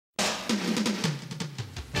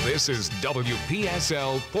This is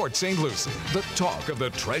WPSL Port St. Lucie, the talk of the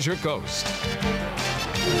Treasure Coast.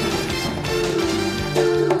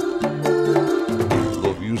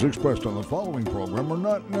 The views expressed on the following program are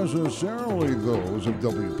not necessarily those of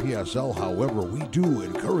WPSL. However, we do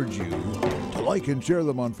encourage you to like and share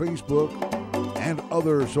them on Facebook and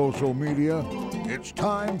other social media. It's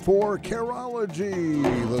time for Careology,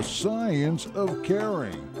 the science of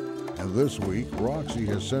caring. And this week, Roxy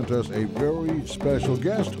has sent us a very special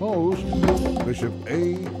guest host, Bishop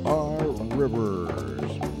A.R.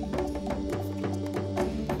 Rivers.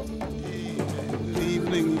 Good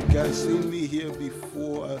evening. You guys seen me here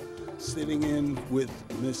before, sitting in with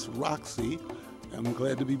Miss Roxy. I'm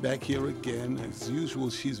glad to be back here again. As usual,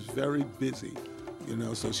 she's very busy,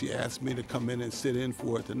 so she asked me to come in and sit in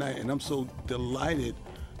for her tonight. And I'm so delighted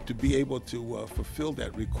to be able to fulfill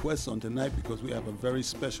that request on tonight, because we have a very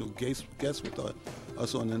special guest with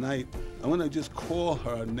us on tonight. I'm going to just call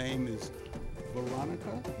her. Her name is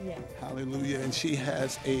Veronica. Yeah. Hallelujah. And she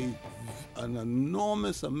has an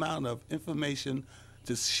enormous amount of information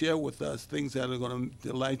to share with us, things that are going to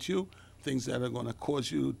delight you, things that are going to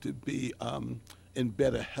cause you to be in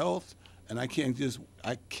better health. And I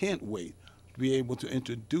can't wait to be able to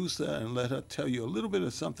introduce her and let her tell you a little bit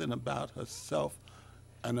of something about herself.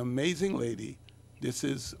 An amazing lady. This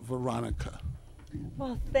is Veronica.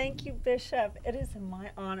 Well, thank you, Bishop. It is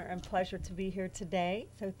my honor and pleasure to be here today,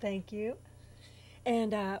 so thank you.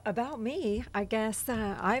 And about me, I guess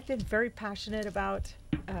I've been very passionate about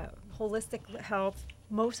holistic health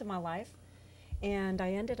most of my life, and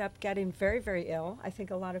I ended up getting very, very ill. I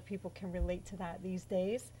think a lot of people can relate to that these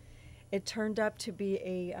days. It turned up to be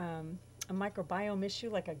a microbiome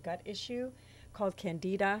issue, like a gut issue, called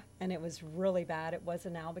Candida, and it was really bad. It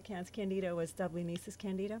wasn't albicans Candida, it was Dublinensis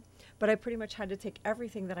Candida. But I pretty much had to take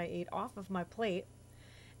everything that I ate off of my plate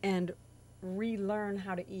and relearn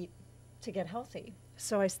how to eat to get healthy.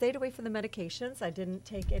 So I stayed away from the medications. I didn't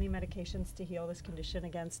take any medications to heal this condition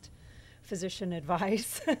against physician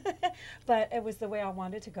advice, but it was the way I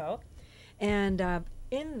wanted to go. And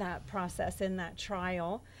in that process, in that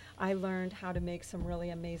trial, I learned how to make some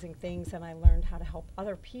really amazing things, and I learned how to help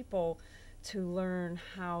other people to learn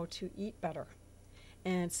how to eat better.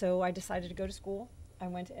 And so I decided to go to school. I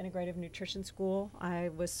went to integrative nutrition school. I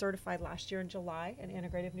was certified last year in July in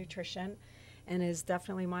integrative nutrition, and it is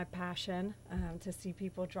definitely my passion to see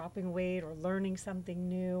people dropping weight or learning something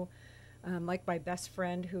new. Like my best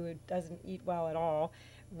friend, who doesn't eat well at all,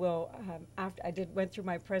 after I went through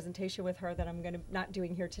my presentation with her that I'm not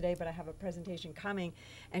doing here today, but I have a presentation coming,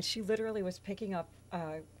 and she literally was picking up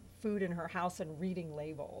food in her house and reading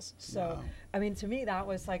labels. So, wow. I mean, to me, that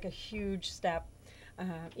was like a huge step.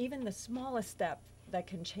 Even the smallest step that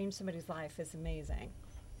can change somebody's life is amazing.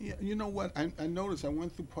 Yeah, you know what? I noticed I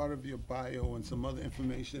went through part of your bio and some other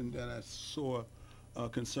information that I saw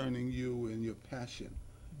concerning you and your passion.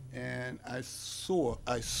 And I saw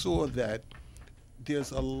that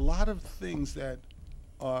there's a lot of things that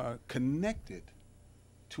are connected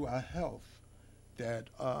to our health that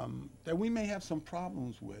we may have some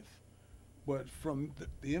problems with, but from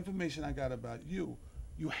the information I got about you,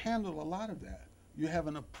 you handle a lot of that. You have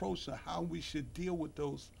an approach to how we should deal with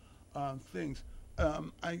those things.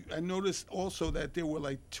 I noticed also that there were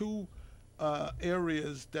like two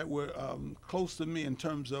areas that were close to me in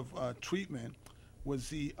terms of treatment. Was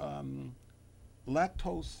the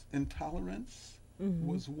lactose intolerance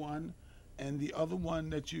was one, and the other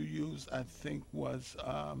one that you used, I think, was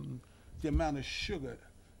the amount of sugar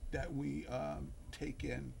that we take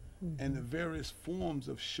in, and the various forms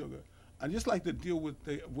of sugar. I just like to deal with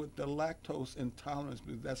the lactose intolerance,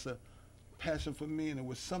 because that's a passion for me, and it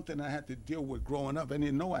was something I had to deal with growing up. I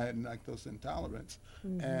didn't know I had lactose intolerance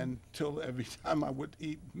until every time I would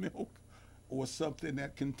eat milk or something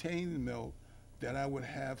that contained milk, that I would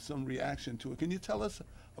have some reaction to it. Can you tell us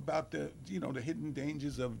about the hidden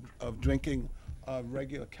dangers of drinking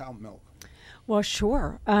regular cow milk? Well,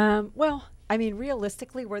 sure. Well, I mean,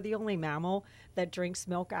 realistically, we're the only mammal that drinks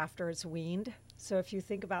milk after it's weaned. So if you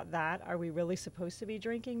think about that, are we really supposed to be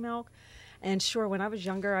drinking milk? And sure, when I was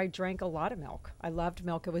younger, I drank a lot of milk. I loved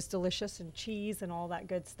milk. It was delicious, and cheese and all that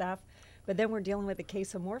good stuff. But then we're dealing with the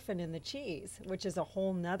casomorphin in the cheese, which is a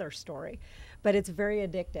whole nother story. But it's very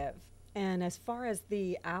addictive. And as far as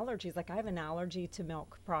the allergies, like I have an allergy to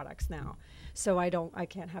milk products now, so I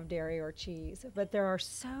can't have dairy or cheese. But there are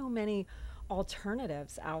so many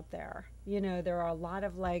alternatives out there. There are a lot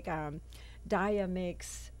of like Daiya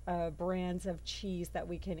makes brands of cheese that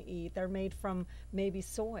we can eat. They're made from maybe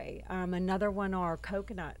soy. Another one are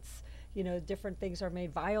coconuts. Different things are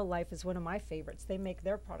made. Violife is one of my favorites. They make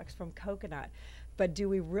their products from coconut. But do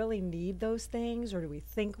we really need those things, or do we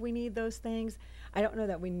think we need those things? I don't know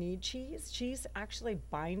that we need cheese. Cheese actually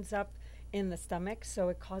binds up in the stomach, so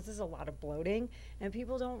it causes a lot of bloating. And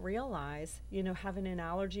people don't realize, having an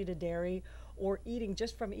allergy to dairy or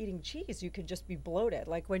just from eating cheese, you could just be bloated.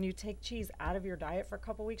 Like when you take cheese out of your diet for a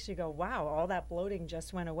couple weeks, you go, wow, all that bloating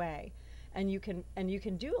just went away. And you can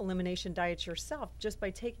do elimination diets yourself just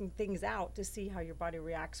by taking things out to see how your body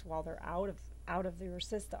reacts while they're out of your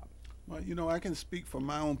system. Well, I can speak from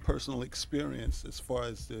my own personal experience as far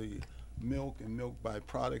as the milk and milk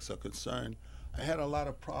byproducts are concerned. I had a lot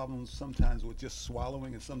of problems sometimes with just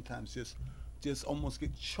swallowing, and sometimes just almost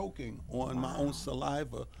get choking on my own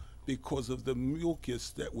saliva because of the mucus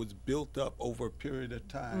that was built up over a period of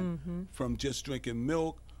time from just drinking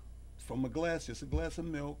milk from just a glass of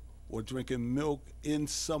milk, or drinking milk in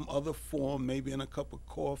some other form, maybe in a cup of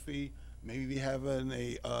coffee, maybe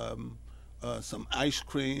having some ice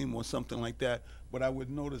cream or something like that. But I would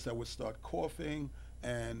notice I would start coughing,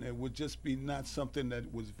 and it would just be not something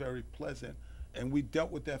that was very pleasant. And we dealt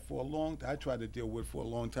with that for a long time. I tried to deal with it for a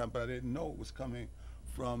long time, but I didn't know it was coming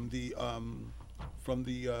from the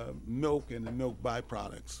milk and the milk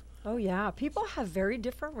byproducts. Oh yeah, people have very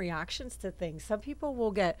different reactions to things. Some people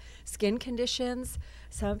will get skin conditions,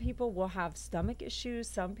 some people will have stomach issues,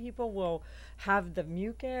 some people will have the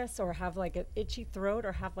mucus or have like an itchy throat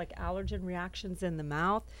or have like allergen reactions in the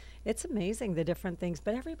mouth. It's amazing the different things,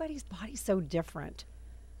 but everybody's body's so different.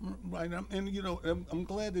 Right, I'm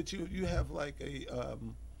glad that you have like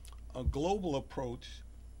a global approach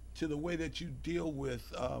to the way that you deal with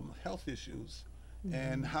health issues.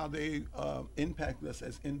 And how they impact us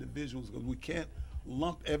as individuals, because we can't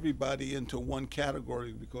lump everybody into one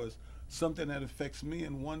category, because something that affects me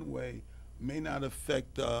in one way may not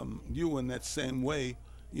affect you in that same way.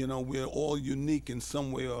 We're all unique in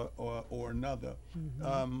some way or another.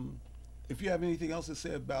 If you have anything else to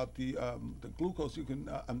say about the glucose, you can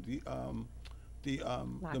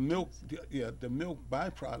the milk, the milk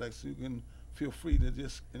byproducts, you can feel free to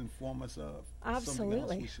just inform us of something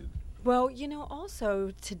else we should. Well,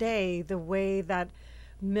 also today, the way that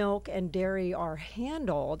milk and dairy are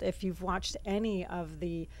handled, if you've watched any of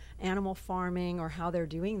the animal farming or how they're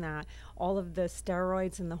doing that, all of the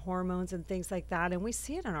steroids and the hormones and things like that, and we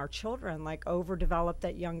see it in our children, like overdeveloped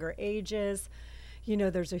at younger ages.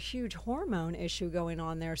 There's a huge hormone issue going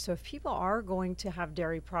on there. So if people are going to have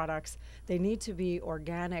dairy products, they need to be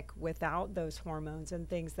organic without those hormones and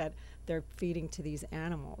things that they're feeding to these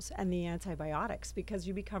animals, and the antibiotics, because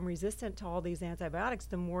you become resistant to all these antibiotics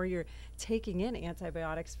the more you're taking in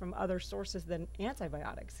antibiotics from other sources than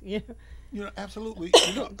antibiotics. Absolutely.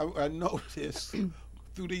 I noticed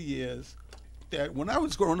through the years that when I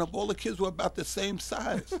was growing up, all the kids were about the same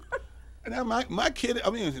size. And now my kid,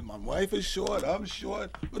 my wife is short, I'm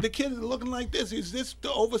short, but the kid is looking like this. He's just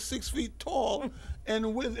over 6 feet tall, and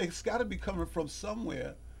it's got to be coming from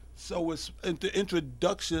somewhere. So it's the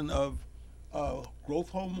introduction of growth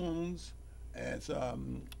hormones as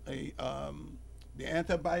the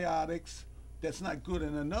antibiotics. That's not good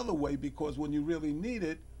in another way, because when you really need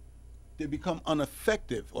it, they become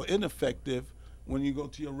ineffective when you go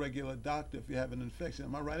to your regular doctor if you have an infection.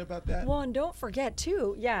 Am I right about that? Well, and don't forget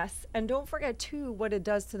too, what it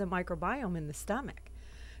does to the microbiome in the stomach.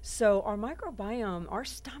 So our microbiome, our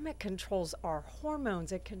stomach controls our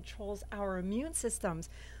hormones, it controls our immune systems.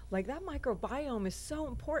 Like that microbiome is so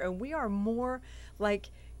important. We are more like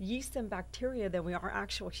yeast and bacteria than we are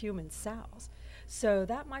actual human cells. So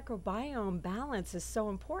that microbiome balance is so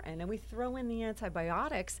important. And we throw in the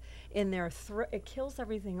antibiotics in there, it kills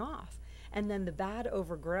everything off. And then the bad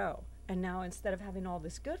overgrow. And now instead of having all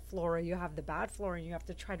this good flora, you have the bad flora, and you have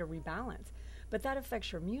to try to rebalance. But that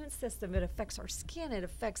affects your immune system, it affects our skin, it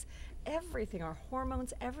affects everything, our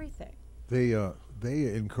hormones, everything. They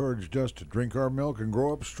encouraged us to drink our milk and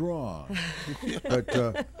grow up strong.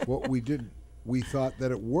 But what we thought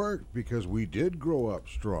that it worked because we did grow up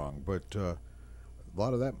strong. But a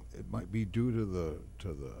lot of that, it might be due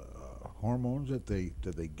to the hormones that they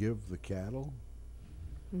give the cattle.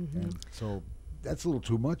 And so that's a little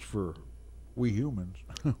too much for we humans.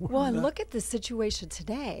 Well, and look at the situation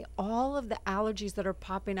today. All of the allergies that are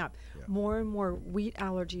popping up, more and more wheat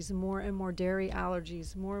allergies, more and more dairy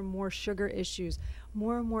allergies, more and more sugar issues,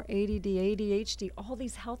 more and more ADD, ADHD, all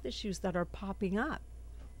these health issues that are popping up.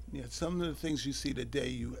 Yeah, some of the things you see today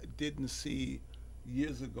you didn't see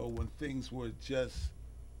years ago when things were just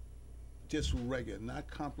regular, not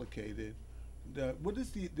complicated.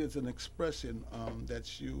 There's an expression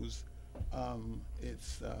that's used.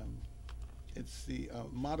 It's the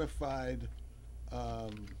modified. I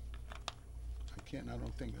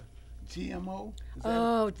don't think GMO? Is that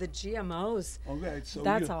Oh, the GMOs. okay? So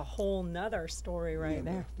That's a whole nother story right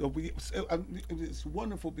there. It's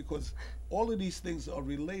wonderful because all of these things are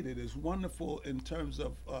related. It's wonderful in terms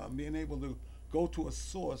of being able to go to a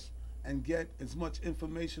source and get as much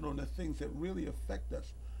information on the things that really affect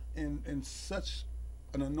us in such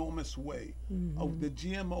an enormous way. The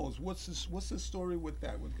GMOs, what's the story with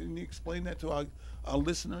that? Can you explain that to our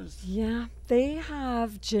listeners? Yeah, they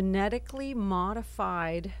have genetically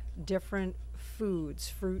modified different foods,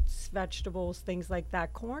 fruits, vegetables, things like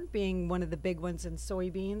that. Corn being one of the big ones, and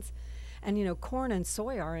soybeans. And you know, corn and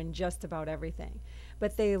soy are in just about everything.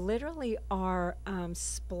 But they literally are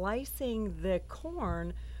splicing the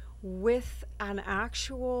corn with an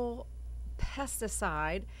actual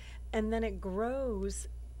pesticide, and then it grows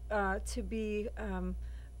to be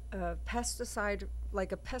a pesticide,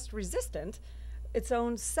 like a pest resistant its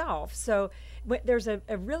own self. So there's a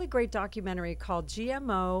really great documentary called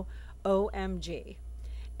GMO OMG,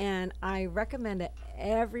 and I recommend that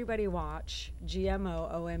everybody watch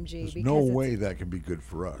GMO OMG. There's because no way that can be good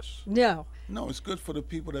for us. No. No, it's good for the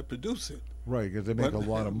people that produce it. Right, because they make a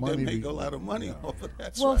lot of money. They make a lot of money off of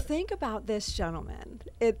that. Well, right. think about this, gentlemen.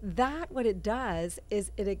 What it does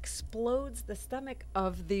is it explodes the stomach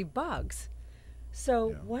of the bugs. So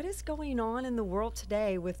Yeah. what is going on in the world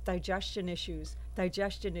today with digestion issues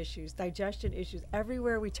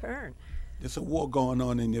everywhere we turn? There's a war going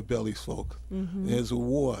on in your bellies, folks. There's a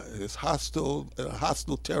war. It's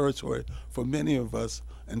hostile territory for many of us.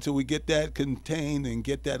 Until we get that contained and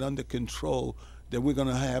get that under control, then we're going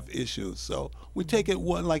to have issues. So we take it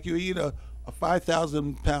one, like you eat a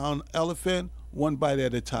 5,000-pound elephant, one bite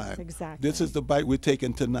at a time. Exactly. This is the bite we're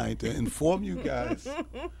taking tonight to inform you guys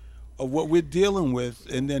of what we're dealing with,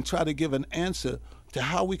 and then try to give an answer to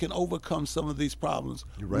how we can overcome some of these problems.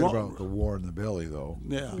 You're right about the war in the belly, though.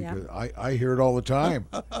 Yeah. Yeah. Because I hear it all the time.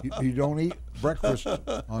 You don't eat breakfast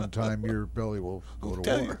on time, your belly will go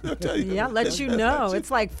to war. I'll tell you. Yeah, let you know. It's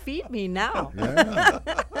like, feed me now. Yeah.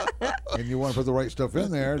 And you want to put the right stuff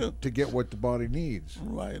in there to get what the body needs.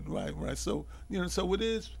 Right. So so it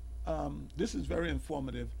is. This is very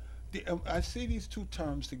informative. I see these two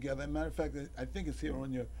terms together. As a matter of fact, I think it's here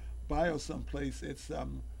on your bio someplace. It's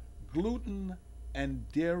gluten and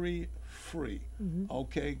dairy free.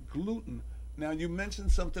 Okay, gluten. Now you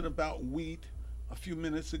mentioned something about wheat a few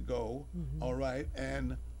minutes ago. All right,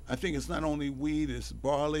 and I think it's not only wheat; it's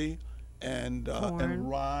barley and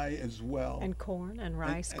rye as well. And corn and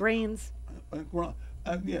rice, grains.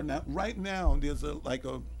 Yeah. Now, right now, there's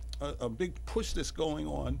a big push that's going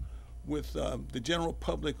on with the general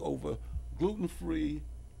public over gluten-free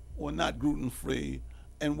or not gluten-free,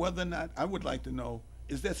 and whether or not, I would like to know,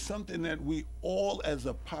 is that something that we all as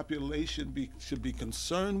a population should be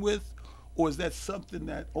concerned with, or is that something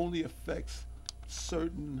that only affects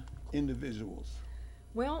certain individuals?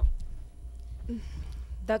 Well,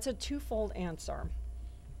 that's a twofold answer.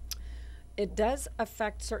 It does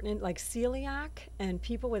affect certain, like celiac and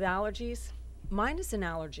people with allergies. Mine is an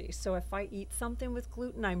allergy, so if I eat something with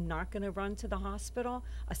gluten, I'm not going to run to the hospital.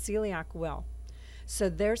 A celiac will. So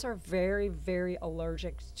theirs are very, very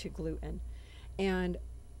allergic to gluten. And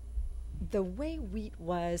the way wheat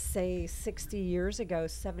was, say, 60 years ago,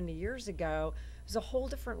 70 years ago, was a whole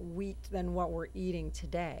different wheat than what we're eating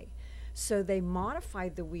today. So they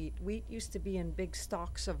modified the wheat. Wheat used to be in big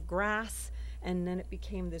stalks of grass, and then it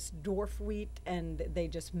became this dwarf wheat, and they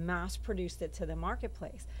just mass produced it to the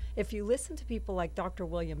marketplace. If you listen to people like Dr.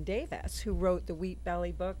 William Davis, who wrote the Wheat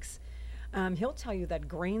Belly books, he'll tell you that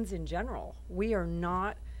grains in general, we are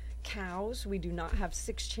not cows. We do not have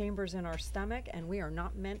 6 chambers in our stomach, and we are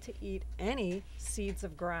not meant to eat any seeds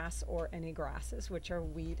of grass or any grasses, which are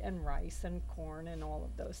wheat and rice and corn and all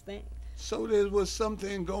of those things. So there was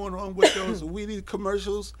something going on with those Wheaties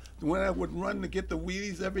commercials when I would run to get the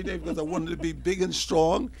Wheaties every day because I wanted to be big and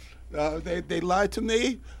strong. They lied to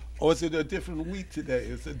me, or is it a different wheat today?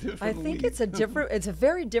 It's a different I think wheat. it's a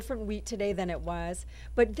very different wheat today than it was.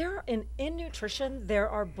 But in nutrition, there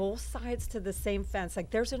are both sides to the same fence.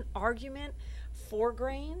 Like there's an argument for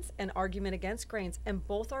grains and argument against grains, and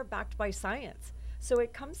both are backed by science. So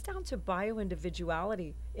it comes down to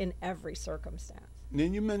bioindividuality in every circumstance.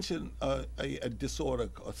 Then you mentioned a disorder,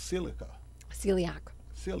 celiac.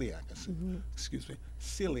 Excuse me,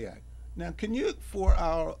 celiac. Now, can you, for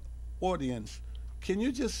our audience, can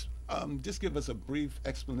you just give us a brief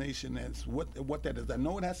explanation as what that is? I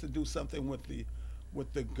know it has to do something with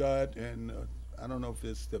the gut, and I don't know if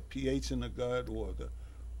it's the pH in the gut or the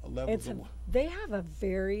levels. They have a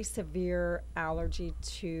very severe allergy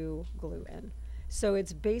to gluten, so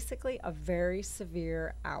it's basically a very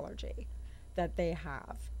severe allergy. that they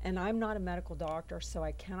have. And I'm not a medical doctor, so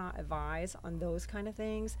I cannot advise on those kind of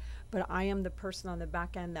things, but I am the person on the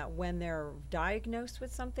back end that when they're diagnosed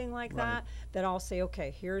with something like that I'll say,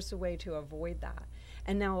 okay, here's a way to avoid that.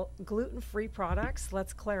 And now gluten-free products,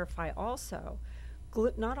 let's clarify also,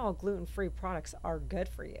 not all gluten-free products are good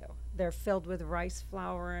for you. They're filled with rice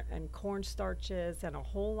flour and corn starches and a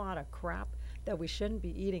whole lot of crap that we shouldn't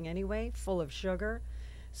be eating anyway, full of sugar.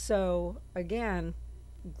 So again,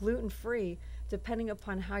 gluten-free, depending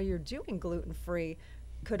upon how you're doing gluten-free,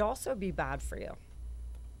 could also be bad for you.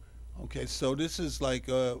 Okay, so this is like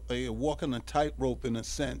a walking a tightrope in a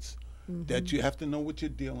sense, that you have to know what you're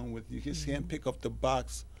dealing with. You just can't pick up the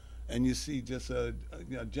box and you see just a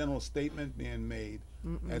general statement being made.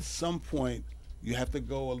 At some point, you have to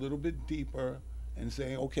go a little bit deeper and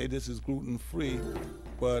say, okay, this is gluten-free,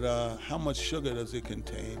 but how much sugar does it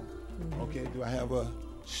contain? Okay, do I have a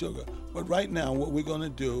sugar? But right now, what we're going to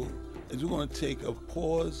do is we're going to take a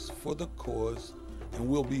pause for the cause, and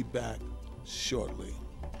we'll be back shortly.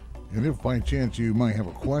 And if by chance you might have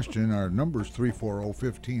a question, our number's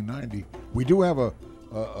 340-1590. We do have a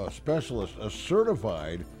specialist, a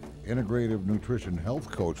certified integrative nutrition health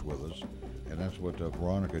coach with us, and that's what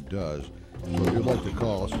Veronica does. So if you'd like to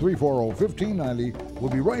call us, 340-1590. We'll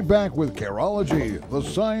be right back with Careology, the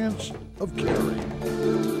science of caring.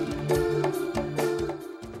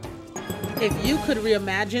 If you could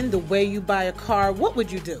reimagine the way you buy a car, what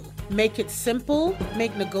would you do? Make it simple,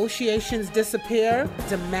 make negotiations disappear,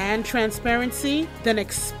 demand transparency, then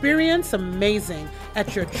experience amazing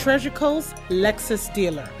at your Treasure Coast Lexus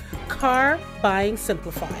dealer. Car Buying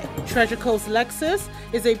Simplified. Treasure Coast Lexus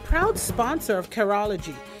is a proud sponsor of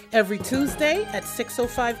Careology. Every Tuesday at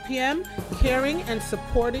 6:05 p.m., caring and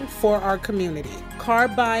supporting for our community. Car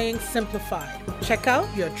Buying Simplified. Check out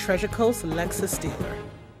your Treasure Coast Lexus dealer.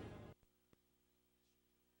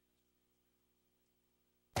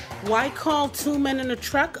 Why call Two Men in a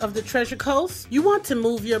Truck of the Treasure Coast? You want to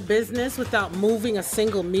move your business without moving a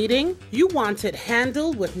single meeting? You want it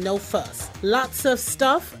handled with no fuss. Lots of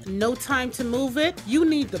stuff, no time to move it? You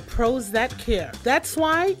need the pros that care. That's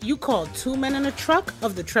why you call Two Men in a Truck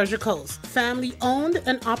of the Treasure Coast. Family owned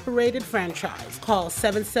and operated franchise. Call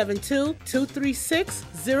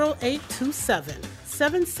 772-236-0827.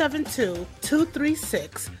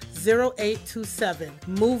 772-236-0827.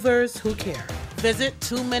 Movers who care. Visit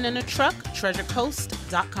Two Men in a Truck,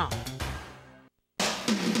 TreasureCoast.com.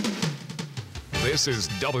 This is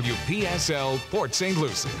WPSL Port St.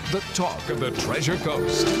 Lucie, the talk of the Treasure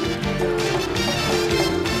Coast.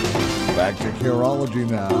 Back to Careology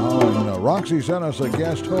now, and Roxy sent us a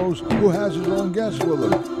guest host who has his own guest with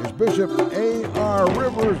him. It's Bishop A.R.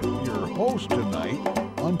 Rivers, your host tonight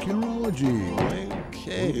on Careology.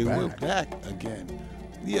 Okay, we're back again.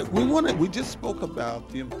 Yeah, we just spoke about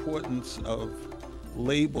the importance of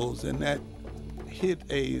labels, and that hit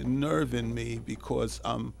a nerve in me because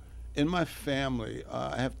in my family,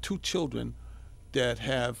 I have two children that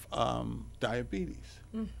have diabetes,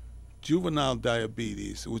 juvenile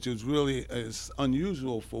diabetes, which is really is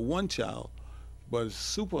unusual for one child, but it's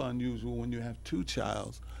super unusual when you have two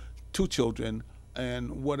children.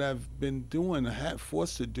 And what I've been doing,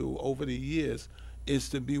 forced to do over the years, is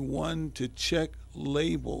to be one to check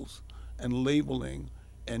labels and labeling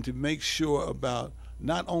and to make sure about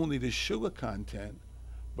not only the sugar content,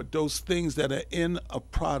 but those things that are in a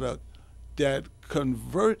product that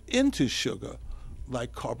convert into sugar,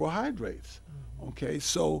 like carbohydrates. Okay,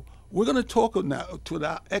 so we're going to talk now to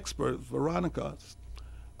our expert, Veronica,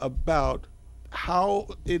 about how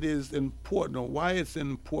it is important or why it's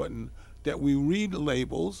important that we read the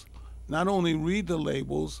labels, not only read the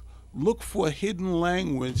labels, look for hidden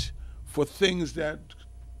language for things that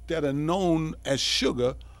are known as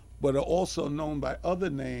sugar, but are also known by other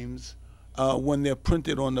names when they're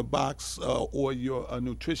printed on the box or your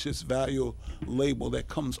nutritious value label that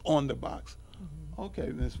comes on the box. Okay,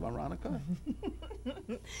 Ms. Veronica,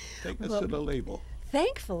 take us to the label.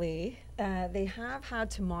 Thankfully, they have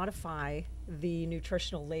had to modify the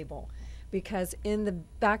nutritional label because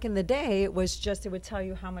back in the day, it was just, it would tell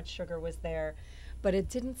you how much sugar was there, but it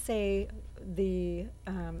didn't say the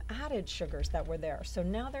added sugars that were there. So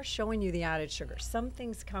now they're showing you the added sugars. Some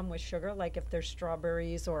things come with sugar, like if there's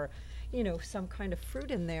strawberries or, you know, some kind of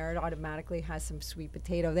fruit in there, it automatically has some sweet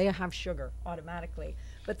potato. They have sugar automatically,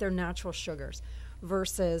 but they're natural sugars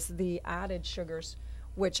versus the added sugars,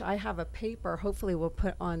 which I have a paper, hopefully we'll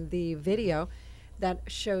put on the video, that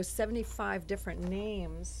shows 75 different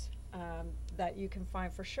names that you can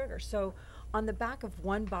find for sugar. So on the back of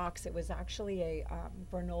one box, it was actually a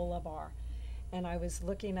granola bar. and I was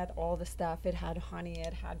looking at all the stuff. It had honey,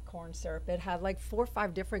 it had corn syrup, it had like 4 or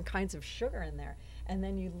 5 different kinds of sugar in there. And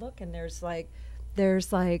then you look and there's like,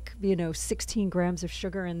 16 grams of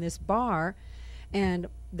sugar in this bar, and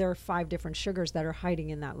there are 5 different sugars that are hiding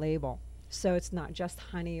in that label. So it's not just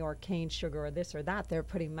honey or cane sugar or this or that. They're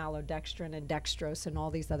putting maltodextrin and dextrose and all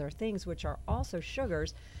these other things, which are also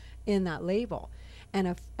sugars, in that label. And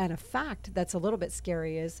a fact that's a little bit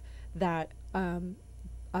scary is that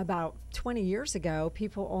about 20 years ago,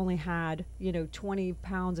 people only had 20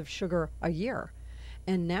 pounds of sugar a year.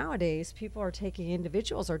 And nowadays,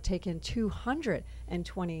 individuals are taking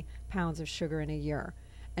 220 pounds of sugar in a year.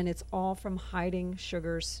 And it's all from hiding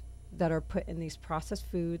sugars that are put in these processed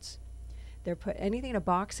foods. They're put anything in a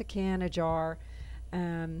box, a can, a jar,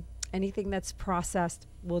 anything that's processed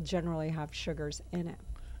will generally have sugars in it.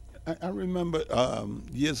 I remember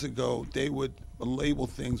years ago they would label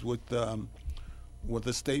things with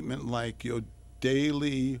a statement like your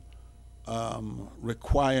daily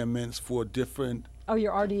requirements for different. Oh,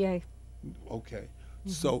 your RDA. Okay.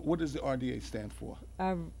 So what does the RDA stand for?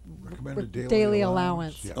 Recommended daily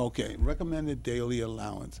allowance. Yeah. Okay, recommended daily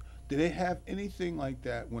allowance. Do they have anything like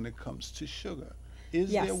that when it comes to sugar? Is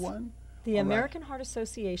Yes. there one? The All right. American Heart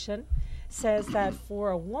Association says that for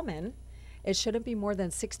a woman, it shouldn't be more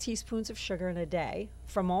than 6 teaspoons of sugar in a day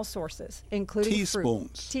from all sources, including Teaspoons.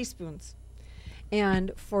 fruit. Teaspoons.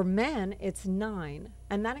 And for men, it's 9.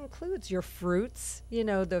 And that includes your fruits,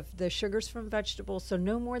 the sugars from vegetables. So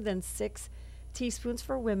no more than 6 teaspoons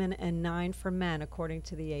for women and 9 for men, according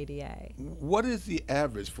to the ADA. What is the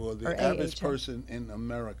average for the Or average AHA. person in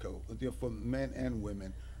America, for men and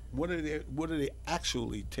women? What are they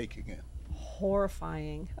actually taking in?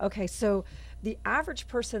 Horrifying. Okay, so the average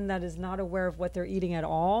person that is not aware of what they're eating at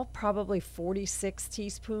all, probably 46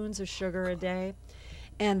 teaspoons of sugar a day.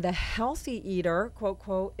 And the healthy eater, quote,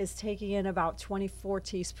 quote, is taking in about 24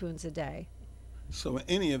 teaspoons a day. So in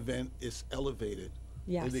any event, it's elevated.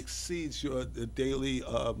 Yes. It exceeds the daily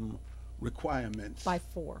requirements By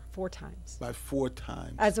 4 times. by 4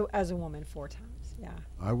 times. As a woman, 4 times, yeah.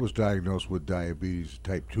 I was diagnosed with diabetes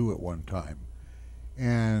type 2 at one time,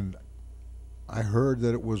 and I heard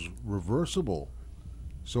that it was reversible.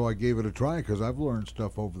 So I gave it a try because I've learned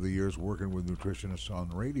stuff over the years working with nutritionists on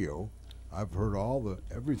the radio. I've heard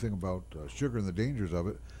everything about sugar and the dangers of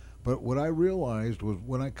it. But what I realized was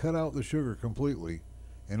when I cut out the sugar completely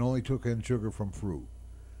and only took in sugar from fruit,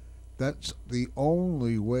 that's the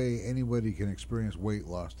only way anybody can experience weight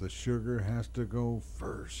loss. The sugar has to go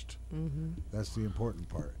first. Mm-hmm. That's the important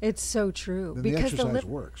part. It's so true. Then because the exercise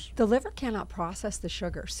works. The liver cannot process the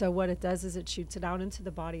sugar. So what it does is it shoots it out into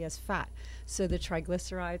the body as fat. So the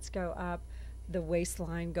triglycerides go up, the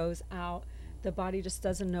waistline goes out. The body just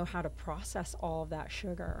doesn't know how to process all of that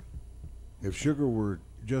sugar. If sugar were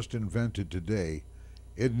just invented today,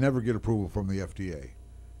 it'd never get approval from the FDA.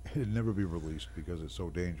 It'd never be released because it's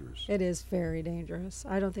so dangerous. It is very dangerous.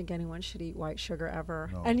 I don't think anyone should eat white sugar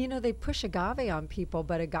ever. No. And they push agave on people,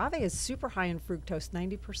 but agave is super high in fructose.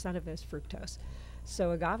 90% of it is fructose.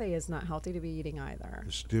 So agave is not healthy to be eating either.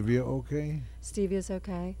 Is stevia okay? Stevia's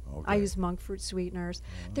okay. I use monk fruit sweeteners.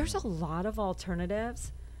 There's a lot of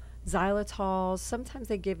alternatives. Xylitols, sometimes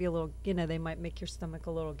they give you a little, they might make your stomach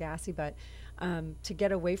a little gassy, but to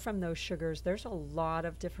get away from those sugars, there's a lot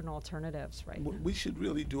of different alternatives right now. We should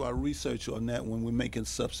really do our research on that when we're making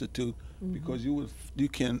substitute, because you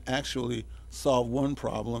can actually solve one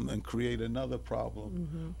problem and create another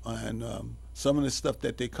problem. And some of the stuff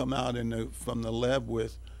that they come out from the lab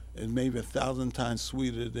with is maybe 1,000 times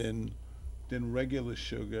sweeter than regular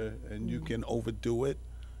sugar, and you can overdo it.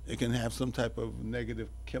 It can have some type of negative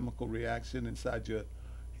chemical reaction inside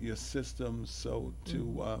your system. So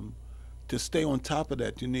to stay on top of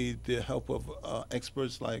that, you need the help of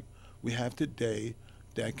experts like we have today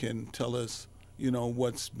that can tell us,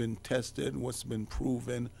 what's been tested, what's been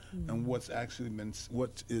proven, and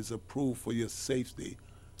what is approved for your safety.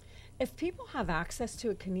 If people have access to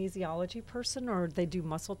a kinesiology person or they do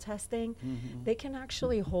muscle testing, they can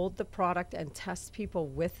actually hold the product and test people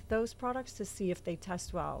with those products to see if they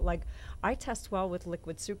test well. Like, I test well with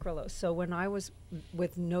liquid sucralose. So when I was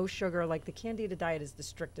with no sugar, like the Candida diet is the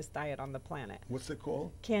strictest diet on the planet. What's it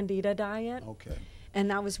called? Candida diet. Okay. And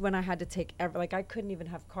that was when I had to take I couldn't even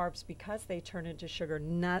have carbs because they turn into sugar.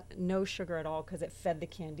 No sugar at all because it fed the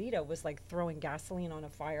Candida. It was like throwing gasoline on a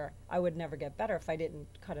fire. I would never get better if I didn't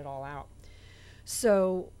cut it all out.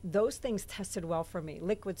 So those things tested well for me.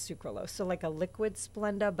 Liquid sucralose, so like a liquid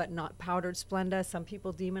Splenda, but not powdered Splenda. Some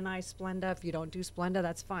people demonize Splenda. If you don't do Splenda,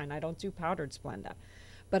 that's fine. I don't do powdered Splenda.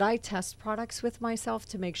 But I test products with myself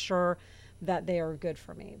to make sure that they are good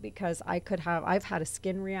for me, because I've had a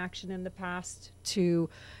skin reaction in the past to,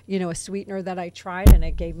 a sweetener that I tried, and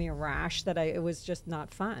it gave me a rash it was just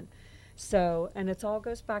not fun. So, and it all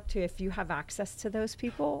goes back to if you have access to those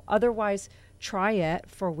people. Otherwise, try it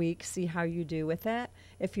for a week, see how you do with it.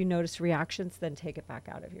 If you notice reactions, then take it back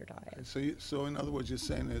out of your diet. So in other words, you're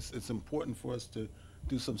saying it's important for us to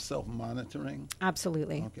do some self-monitoring?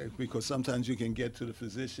 Absolutely. Okay, because sometimes you can get to the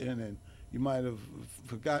physician and you might have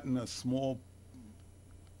forgotten a small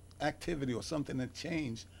activity or something that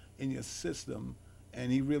changed in your system,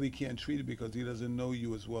 and he really can't treat it because he doesn't know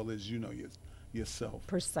you as well as you know yourself.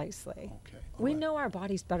 Precisely. Okay. We know our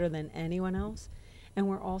bodies better than anyone else, and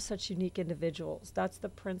we're all such unique individuals. That's the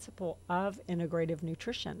principle of integrative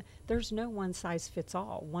nutrition. There's no one size fits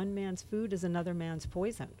all. One man's food is another man's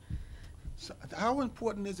poison. So how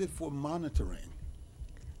important is it for monitoring?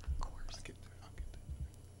 Of course. I'll get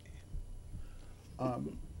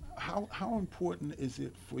there. How important is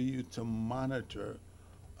it for you to monitor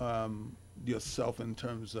yourself in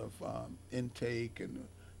terms of intake and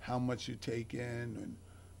how much you take in, and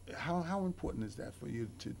how important is that for you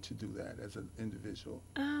to do that as an individual?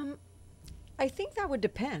 I think that would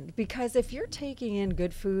depend, because if you're taking in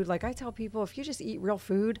good food, like I tell people, if you just eat real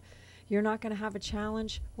food, you're not going to have a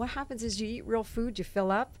challenge. What happens is you eat real food, you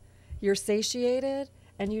fill up, you're satiated,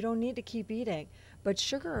 and you don't need to keep eating. But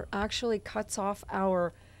sugar actually cuts off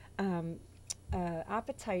our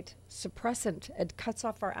appetite suppressant. It cuts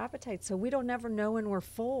off our appetite, so we don't ever know when we're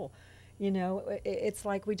full. It's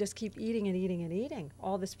like we just keep eating and eating and eating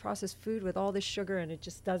all this processed food with all this sugar, and it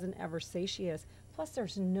just doesn't ever satiate us. Plus,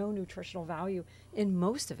 there's no nutritional value in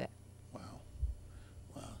most of it. Wow.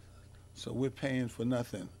 So we're paying for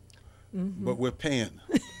nothing, Mm-hmm. but we're paying.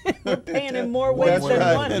 We're paying in more ways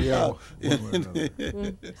than one. Yeah.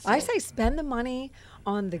 I say spend the money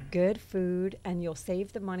on the good food, and you'll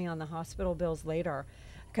save the money on the hospital bills later.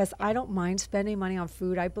 Because I don't mind spending money on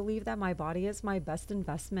food. I believe that my body is my best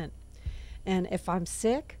investment. And if I'm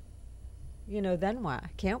sick, then what?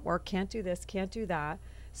 Can't work, can't do this, can't do that.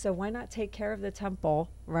 So why not take care of the temple,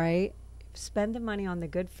 right? Spend the money on the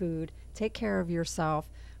good food, take care of yourself,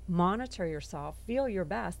 monitor yourself, feel your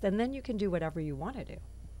best, and then you can do whatever you want to do.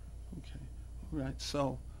 Okay. All right.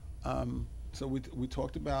 So, so we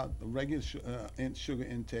talked about the regular sugar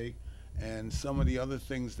intake and some of the other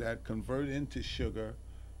things that convert into sugar.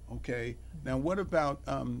 Okay. Now, what about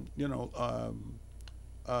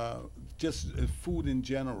just food in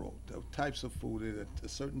general? The types of food, a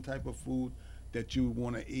certain type of food that you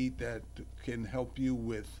want to eat that can help you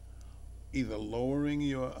with either lowering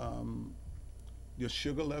your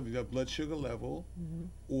sugar level, your blood sugar level, mm-hmm.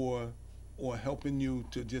 or helping you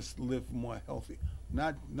to just live more healthy.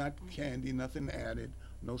 Not candy, nothing added,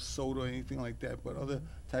 no soda or anything like that, but other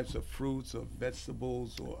types of fruits or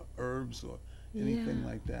vegetables or herbs or anything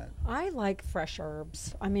like that. I like fresh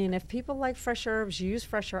herbs. I mean, if people like fresh herbs, use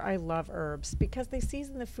fresh herbs. I love herbs because they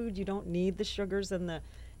season the food. You don't need the sugars and the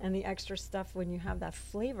extra stuff when you have that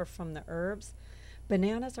flavor from the herbs.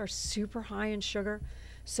 Bananas are super high in sugar.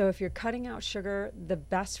 So if you're cutting out sugar, the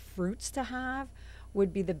best fruits to have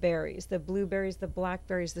would be the berries, the blueberries, the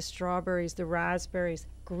blackberries, the strawberries, the raspberries,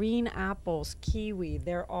 green apples, kiwi.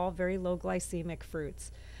 They're all very low glycemic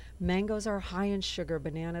fruits. Mangoes are high in sugar,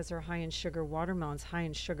 bananas are high in sugar, watermelons high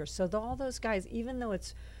in sugar. So all those guys, even though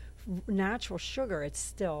it's natural sugar, it's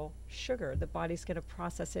still sugar. The body's going to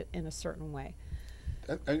process it in a certain way.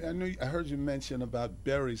 I heard you mention about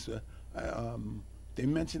berries. They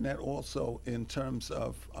mention that also in terms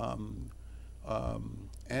of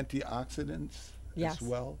antioxidants as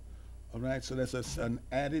well. All right, so that's an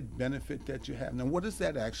added benefit that you have. Now, what does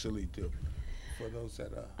that actually do for those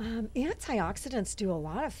that are? Antioxidants do a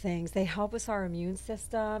lot of things. They help with our immune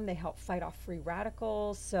system. They help fight off free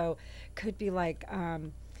radicals. So could be like,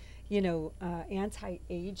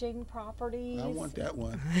 anti-aging properties. I want that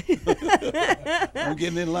one. I'm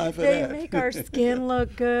getting in line for that. They make our skin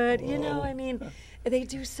look good. They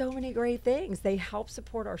do so many great things. They help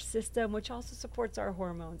support our system, which also supports our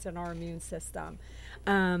hormones and our immune system.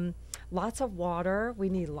 Lots of water. We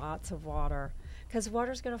need lots of water because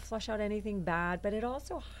water is going to flush out anything bad, but it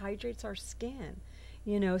also hydrates our skin.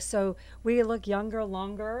 So we look younger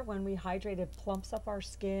longer when we hydrate. It plumps up our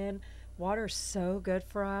skin. Water is so good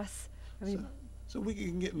for us. So we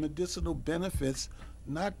can get medicinal benefits,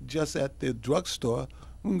 not just at the drugstore.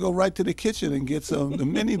 We can go right to the kitchen and get the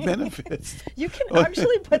many benefits. You can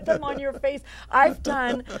actually put them on your face. I've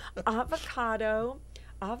done avocado,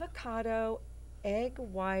 egg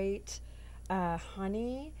white,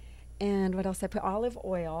 honey, and what else I put? Olive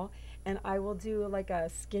oil. And I will do like a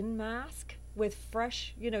skin mask with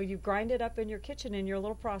fresh, you grind it up in your kitchen in your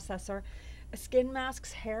little processor, skin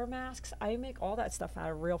masks, hair masks. I make all that stuff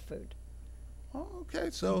out of real food. Oh, okay,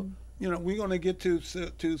 so we're going to get to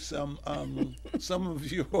some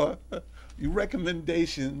of your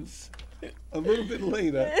recommendations a little bit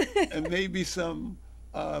later, and maybe some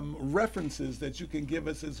references that you can give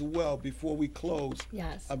us as well before we close.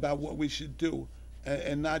 Yes. About what we should do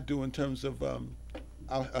and not do in terms of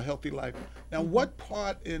a healthy life. Now, what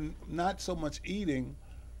part in not so much eating,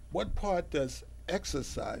 what part does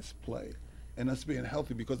exercise play in us being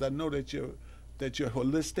healthy? Because I know that you're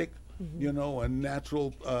holistic, a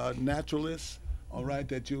natural naturalist, all right,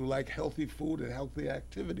 that you like healthy food and healthy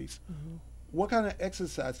activities. What kind of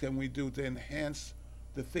exercise can we do to enhance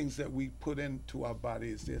the things that we put into our body?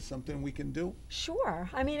 Is there something we can do? Sure.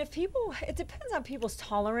 I mean, it depends on people's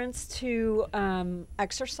tolerance to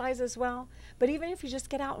exercise as well. But even if you just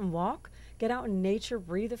get out and walk, get out in nature,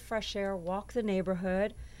 breathe the fresh air, walk the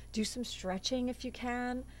neighborhood, do some stretching if you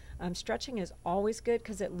can. Stretching is always good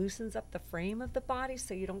because it loosens up the frame of the body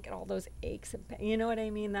so you don't get all those aches and pain. You know what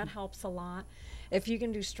I mean? That helps a lot. If you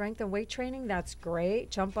can do strength and weight training, that's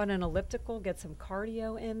great. Jump on an elliptical, get some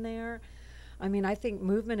cardio in there. I mean, I think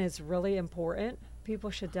movement is really important.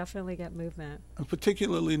 People should definitely get movement. And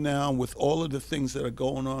particularly now with all of the things that are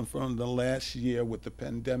going on from the last year with the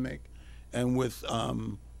pandemic and with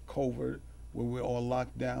COVID, where we're all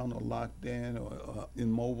locked down or locked in or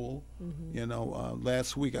immobile.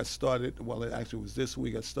 Last week I started, it was this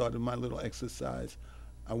week, I started my little exercise.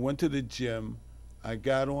 I went to the gym. I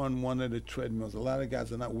got on one of the treadmills. A lot of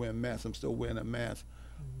guys are not wearing masks. I'm still wearing a mask.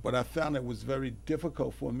 But I found it was very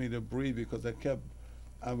difficult for me to breathe because I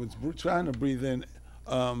was trying to breathe in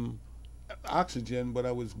oxygen, but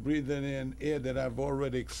I was breathing in air that I've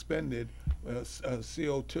already expended,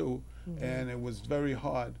 CO2, and it was very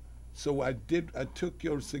hard. So I took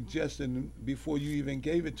your suggestion before you even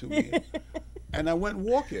gave it to me, and I went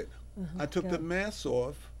walk it. I took the mask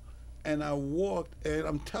off, and I walked, and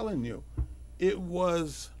I'm telling you, it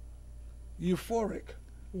was euphoric.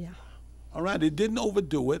 Yeah. All right, it didn't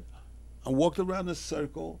overdo it. I walked around the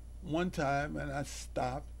circle one time, and I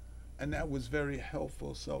stopped, and that was very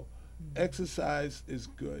helpful. So exercise is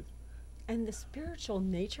good. And the spiritual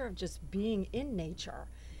nature of just being in nature.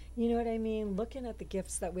 You know what I mean? Looking at the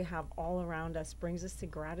gifts that we have all around us brings us to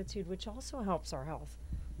gratitude, which also helps our health.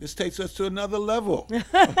 This takes us to another level.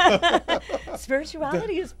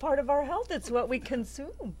 Spirituality is part of our health. It's what we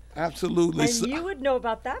consume. Absolutely. And you would know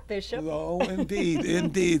about that, Bishop. Oh, indeed,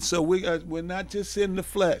 indeed. So we're not just in the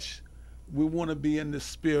flesh. We want to be in the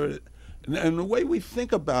spirit. And the way we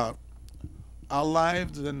think about our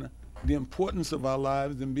lives and the importance of our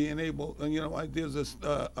lives and being able, there's this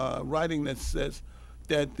writing that says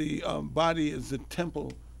that the body is the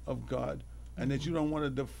temple of God, and that you don't want to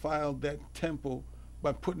defile that temple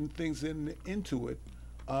by putting things into it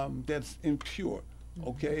that's impure,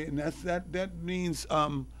 okay? And that means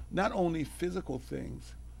not only physical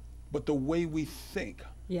things, but the way we think,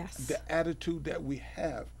 Yes. the attitude that we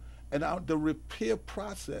have. And the repair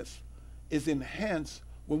process is enhanced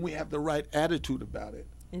when we have the right attitude about it.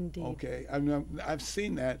 Indeed. Okay, I mean, I've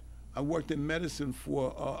seen that. I worked in medicine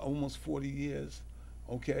for almost 40 years,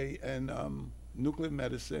 okay, and nuclear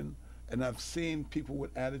medicine, and I've seen people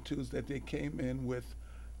with attitudes that they came in with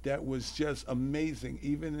that was just amazing,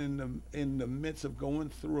 even in the midst of going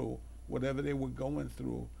through whatever they were going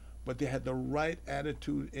through, but they had the right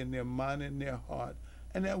attitude in their mind and their heart,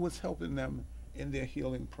 and that was helping them in their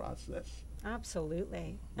healing process.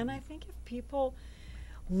 Absolutely. And I think if people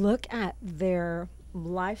look at their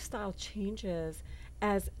lifestyle changes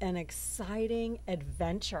as an exciting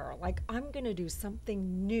adventure, like I'm going to do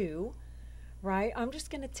something new, right? I'm just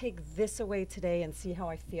going to take this away today and see how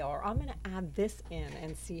I feel, or I'm going to add this in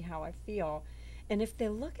and see how I feel. And if they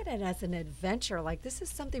look at it as an adventure, like this is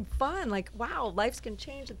something fun, like, wow, life's going to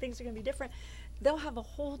change and things are going to be different, they'll have a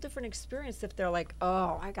whole different experience if they're like,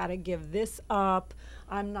 oh, I got to give this up.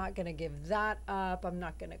 I'm not going to give that up. I'm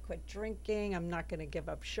not going to quit drinking. I'm not going to give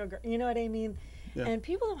up sugar. You know what I mean? Yeah. And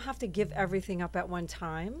people don't have to give everything up at one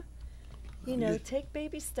time. You know, take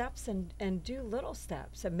baby steps and do little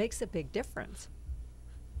steps. It makes a big difference.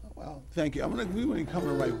 Well, thank you. We're going to be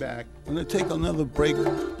coming right back. I'm going to take another break, a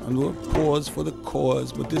little pause for the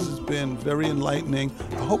cause, but this has been very enlightening.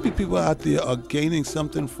 I hope you people out there are gaining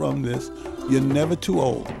something from this. You're never too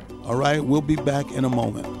old, all right? We'll be back in a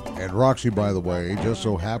moment. And Roxy, by the way, just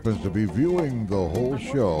so happens to be viewing the whole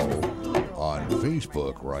show on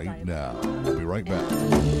Facebook right now. We'll be right back.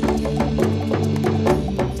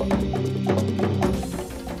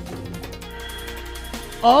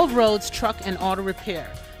 All Roads Truck and Auto Repair.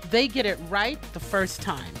 They get it right the first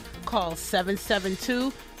time. Call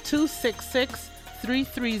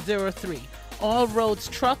 772-266-3303 All Roads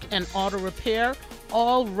Truck and Auto Repair.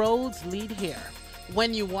 All roads lead here.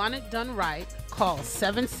 When you want it done right, call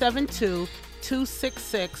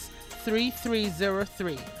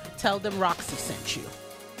 772-266-3303. Tell them Roxy sent you.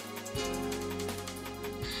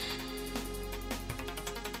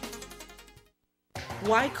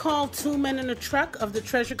 Why call Two Men in a Truck of the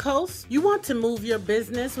Treasure Coast? You want to move your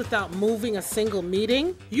business without moving a single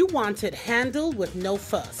meeting? You want it handled with no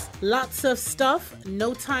fuss. Lots of stuff,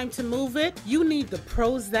 no time to move it? You need the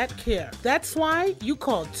pros that care. That's why you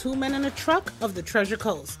call Two Men in a Truck of the Treasure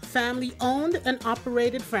Coast. Family owned and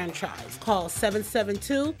operated franchise. Call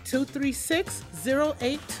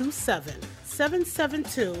 772-236-0827.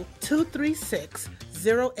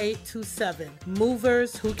 772-236-0827.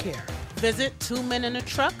 Movers who care. Visit Two Men in a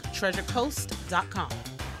Truck, TreasureCoast.com.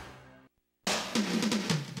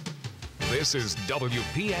 This is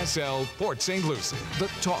WPSL Port St. Lucie, the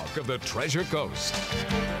talk of the Treasure Coast.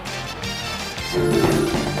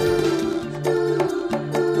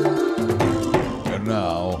 And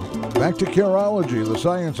now, back to Careology, the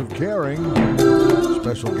science of caring.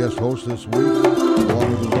 Special guest host this week,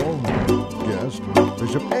 along with his own guest,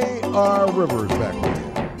 Bishop A.R. Rivers, back with you.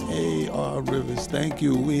 A.R. Rivers, thank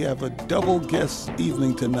you. We have a double guest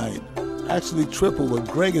evening tonight. Actually triple, but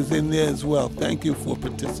Greg is in there as well. Thank you for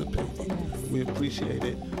participating. We appreciate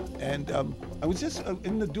it. And I was just,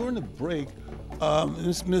 during the break,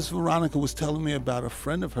 Miss Veronica was telling me about a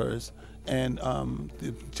friend of hers, and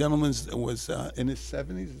the gentleman was in his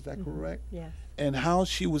 70s, is that correct? Yes. And how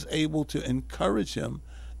she was able to encourage him,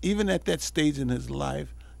 even at that stage in his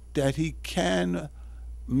life, that he can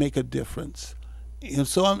make a difference. And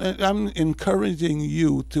so I'm encouraging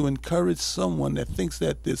you to encourage someone that thinks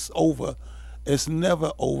that it's over. It's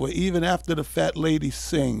never over. Even after the fat lady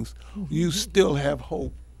sings, you still have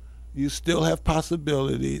hope. You still have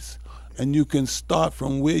possibilities, and you can start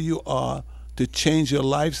from where you are to change your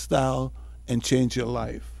lifestyle and change your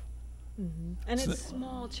life. Mm-hmm. And So- it's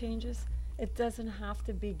small changes. It doesn't have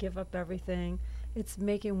to be give up everything. It's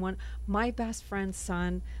making one. My best friend's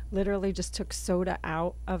son literally just took soda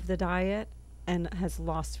out of the diet and has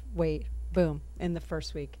lost weight, boom, in the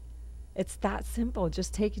first week. It's that simple,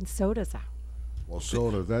 just taking sodas out. Well,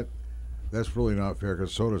 soda, that's really not fair,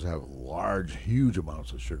 because sodas have huge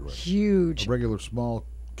amounts of sugar in it. Huge. A regular small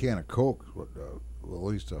can of Coke, at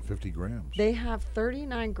least 50 grams. They have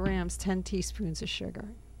 39 grams, 10 teaspoons of sugar.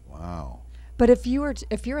 Wow. But if you're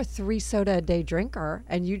a 3 soda a day drinker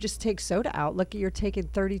and you just take soda out, look, you're taking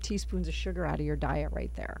 30 teaspoons of sugar out of your diet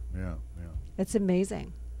right there. Yeah. It's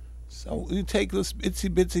amazing. So you take those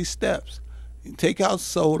itsy-bitsy steps. You take out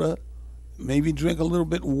soda, maybe drink a little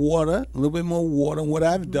bit water, a little bit more water. What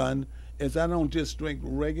I've done is I don't just drink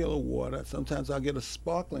regular water. Sometimes I'll get a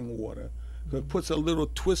sparkling water. It puts a little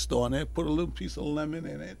twist on it, put a little piece of lemon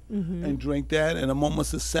in it, and drink that, and I'm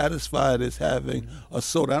almost as satisfied as having a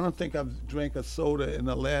soda. I don't think I've drank a soda in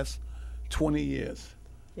the last 20 years.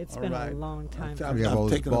 It's All been right. a long time. We have all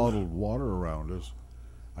this taken a- bottled water around us.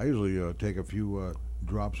 I usually take a few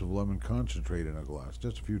drops of lemon concentrate in a glass,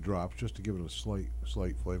 just a few drops, just to give it a slight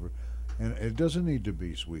flavor. And it doesn't need to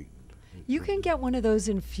be sweetened. You can get one of those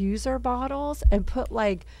infuser bottles and put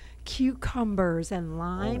like cucumbers and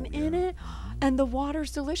lime in it, and the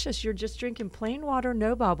water's delicious. You're just drinking plain water,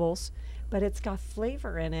 no bubbles, but it's got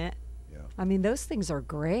flavor in it. Yeah. I mean, those things are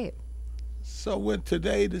great. So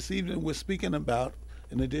this evening, we're speaking about,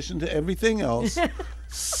 in addition to everything else,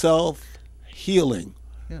 self-healing.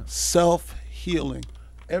 Yeah. Self-healing.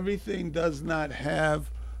 Everything does not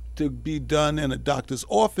have to be done in a doctor's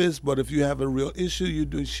office, but if you have a real issue,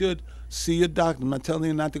 you should see your doctor. I'm not telling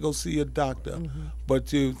you not to go see your doctor,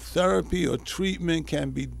 but your therapy or treatment can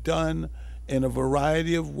be done in a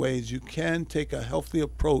variety of ways. You can take a healthy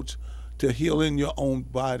approach to healing your own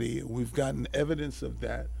body. We've gotten evidence of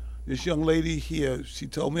that. This young lady here, she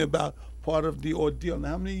told me about part of the ordeal. Now,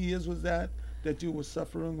 how many years was that you were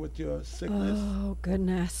suffering with your sickness? Oh,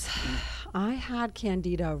 goodness. I had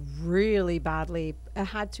candida really badly. It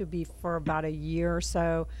had to be for about a year or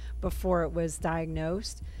so before it was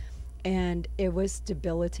diagnosed. And it was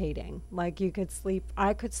debilitating. Like I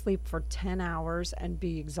could sleep for 10 hours and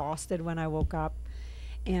be exhausted when I woke up.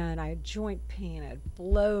 And I had joint pain, I had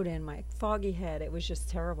bloat in my foggy head. It was just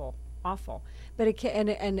terrible, awful. But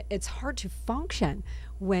it's hard to function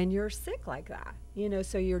when you're sick like that.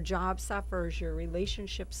 So your job suffers, your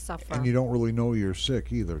relationships suffer. And you don't really know you're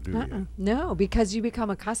sick either, do you? No, because you become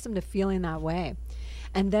accustomed to feeling that way.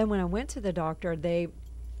 And then when I went to the doctor, they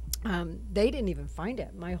didn't even find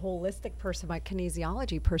it. My holistic person, my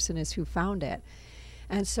kinesiology person is who found it.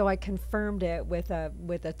 And so I confirmed it with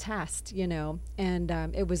a test, and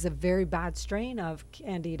it was a very bad strain of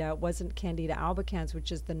Candida. It wasn't Candida albicans,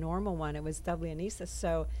 which is the normal one. It was W. annesis.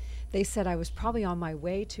 So they said I was probably on my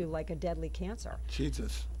way to like a deadly cancer.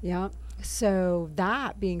 Jesus. Yeah. So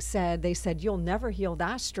that being said, they said you'll never heal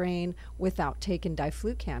that strain without taking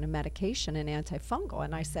diflucan, a medication, an antifungal.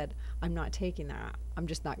 And I said, I'm not taking that. I'm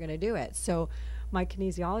just not going to do it. So my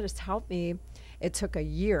kinesiologist helped me. It took a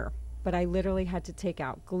year, but I literally had to take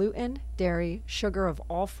out gluten, dairy, sugar of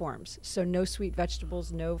all forms. So no sweet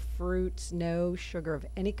vegetables, no fruits, no sugar of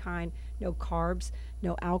any kind, no carbs,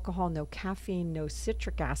 no alcohol, no caffeine, no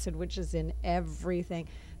citric acid, which is in everything.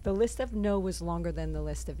 The list of no was longer than the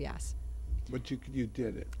list of yes. But you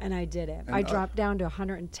did it. And I did it. And I dropped down to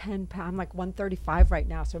 110 pounds. I'm like 135 right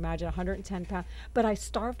now, so imagine 110 pounds. But I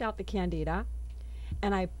starved out the Candida,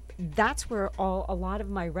 and that's where a lot of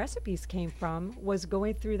my recipes came from, was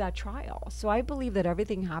going through that trial. So I believe that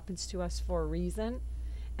everything happens to us for a reason,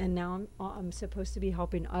 and now I'm supposed to be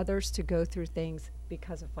helping others to go through things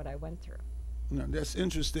because of what I went through. No, that's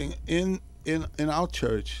interesting. In our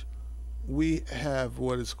church, we have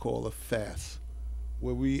what is called a fast,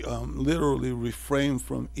 where we literally refrain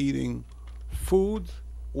from eating food,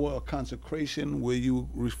 or a consecration where you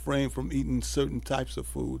refrain from eating certain types of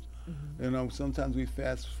food. Mm-hmm. Sometimes we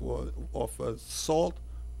fast off salt,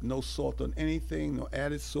 no salt on anything, no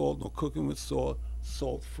added salt, no cooking with salt,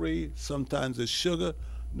 salt-free. Sometimes it's sugar,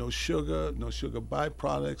 no sugar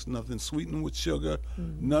byproducts, nothing sweetened with sugar,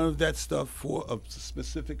 none of that stuff for a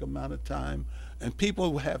specific amount of time. And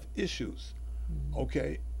people have issues,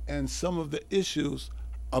 okay? And some of the issues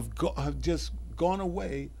have just gone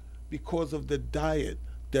away because of the diet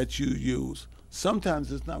that you use.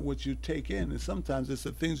 Sometimes it's not what you take in, and sometimes it's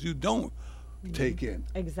the things you don't take in.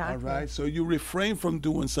 Exactly. All right? So you refrain from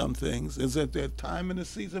doing some things. There's a time and a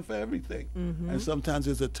season for everything. And sometimes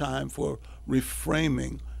there's a time for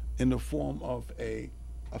reframing in the form of a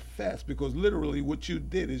fast, because literally what you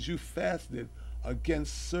did is you fasted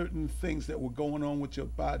against certain things that were going on with your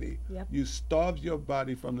body. Yep. You starved your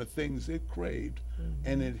body from the things it craved,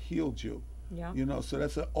 and it healed you. Yeah. So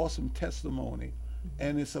that's an awesome testimony.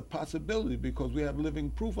 And it's a possibility because we have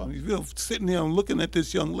living proof on it. If you're sitting here and looking at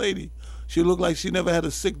this young lady, she looked like she never had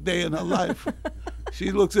a sick day in her life.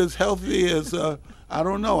 She looks as healthy as, I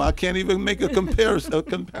don't know, I can't even make a comparison.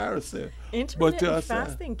 Intermittent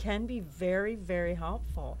fasting can be very, very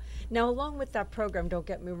helpful. Now, along with that program, don't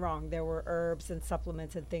get me wrong, there were herbs and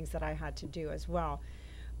supplements and things that I had to do as well.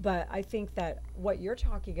 But I think that what you're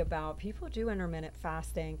talking about, people do intermittent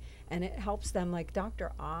fasting, and it helps them, like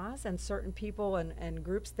Dr. Oz and certain people and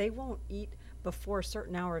groups, they won't eat before a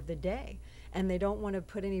certain hour of the day. And they don't want to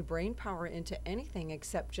put any brain power into anything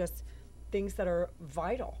except just things that are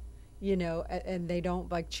vital, and they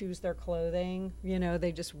don't choose their clothing,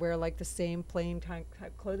 they just wear the same plain type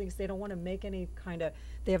clothing. So they don't want to make any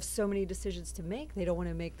they have so many decisions to make, they don't want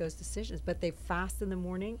to make those decisions, but they fast in the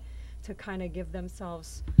morning to kind of give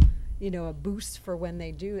themselves, a boost for when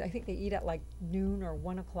they do. I think they eat at noon or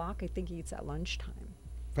 1 o'clock. I think he eats at lunchtime.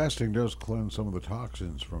 Fasting does cleanse some of the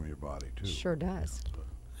toxins from your body, too. Sure does.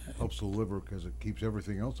 Helps the liver because it keeps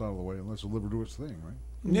everything else out of the way and lets the liver do its thing, right?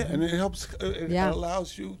 Yeah, and it helps, it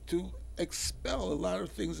allows you to expel a lot of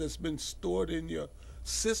things that's been stored in your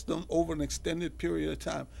system over an extended period of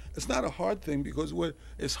time. It's not a hard thing because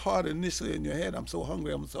it's hard initially in your head. I'm so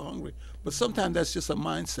hungry. But sometimes that's just a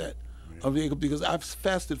mindset. Because I've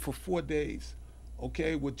fasted for 4 days,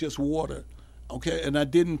 okay, with just water, okay, and I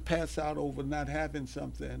didn't pass out over not having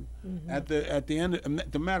something. At the end,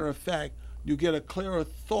 the matter of fact, you get a clearer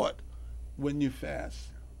thought when you fast.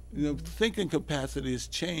 Thinking capacity is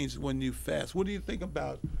changed when you fast. What do you think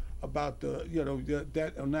about the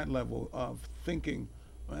that on that level of thinking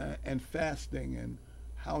and fasting, and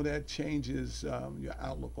how that changes your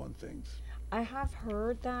outlook on things? I have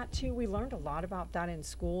heard that too. We learned a lot about that in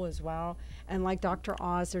school as well. And like Dr.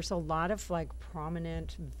 Oz, there's a lot of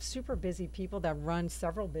prominent, super busy people that run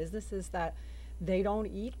several businesses that they don't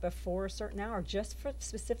eat before a certain hour, just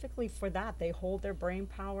specifically for that. They hold their brain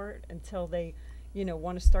power until they,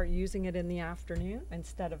 want to start using it in the afternoon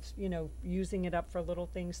instead of, using it up for little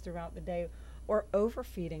things throughout the day, or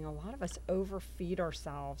overfeeding. A lot of us overfeed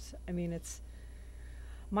ourselves. I mean,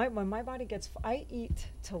 when my body gets, I eat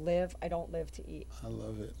to live, I don't live to eat. I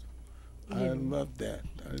love it. I love that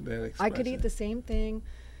expression. I could eat the same thing,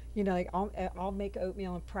 I'll make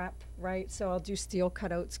oatmeal and prep, right? So I'll do steel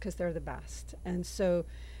cut oats because they're the best. And so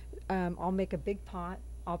I'll make a big pot.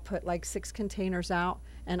 I'll put 6 containers out,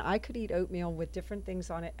 and I could eat oatmeal with different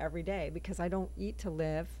things on it every day because I don't eat to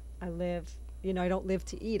live. I live I don't live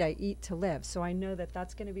to eat, I eat to live. So I know that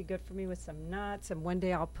that's going to be good for me with some nuts. And one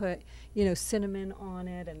day I'll put, cinnamon on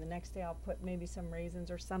it. And the next day I'll put maybe some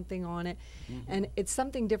raisins or something on it. And it's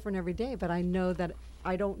something different every day, but I know that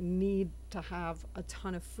I don't need to have a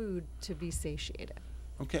ton of food to be satiated.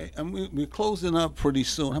 Okay, and we're closing up pretty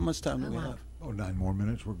soon. How much time do we have? Oh, 9 more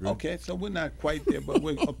minutes, we're good. Okay, so we're not quite there, but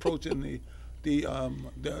we're approaching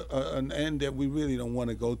an end that we really don't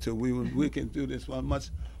want to go to. We can do this for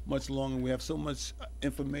much longer. We have so much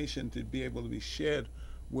information to be able to be shared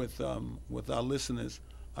with our listeners.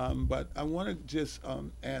 But I want to just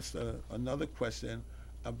ask another question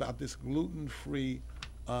about this gluten-free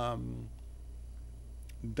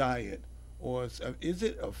diet, or is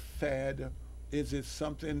it a fad? Is it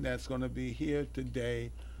something that's going to be here today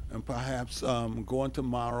and perhaps going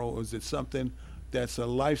tomorrow? Or is it something that's a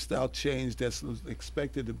lifestyle change that's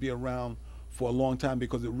expected to be around for a long time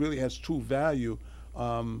because it really has true value?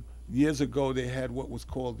 Years ago, they had what was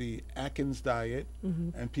called the Atkins diet,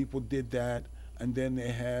 and people did that. And then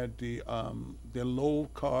they had the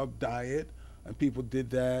low-carb diet, and people did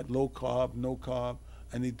that, low-carb, no-carb,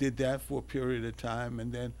 and they did that for a period of time.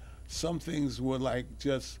 And then some things were like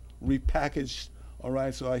just repackaged. All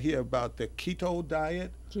right, so I hear about the keto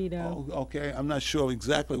diet. Keto. Oh, okay, I'm not sure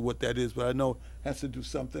exactly what that is, but I know it has to do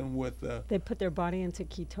something with... they put their body into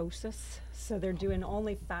ketosis, so they're doing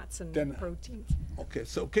only fats and proteins. Okay,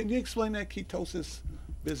 so can you explain that ketosis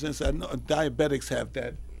business? I know diabetics have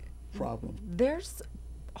that problem. There's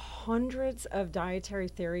hundreds of dietary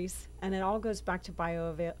theories, and it all goes back to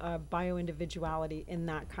bio-individuality in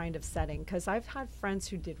that kind of setting, because I've had friends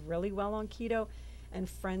who did really well on keto and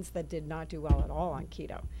friends that did not do well at all on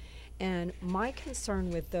keto. And my concern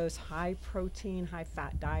with those high protein, high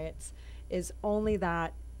fat diets is only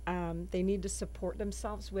that they need to support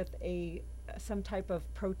themselves with some type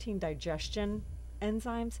of protein digestion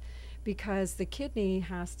enzymes, because the kidney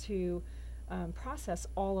has to process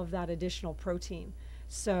all of that additional protein.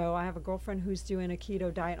 So I have a girlfriend who's doing a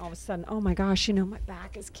keto diet, and all of a sudden, oh my gosh, my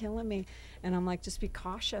back is killing me. And I'm like, just be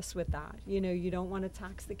cautious with that. You don't want to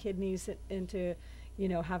tax the kidneys into,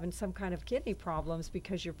 having some kind of kidney problems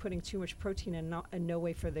because you're putting too much protein and no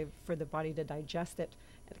way for the body to digest it,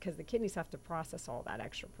 because the kidneys have to process all that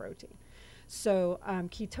extra protein. So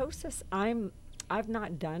ketosis, I've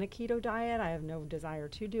not done a keto diet. I have no desire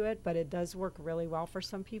to do it, but it does work really well for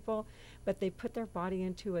some people. But they put their body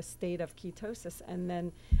into a state of ketosis, and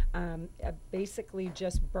then it basically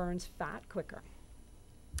just burns fat quicker.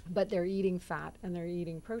 But they're eating fat and they're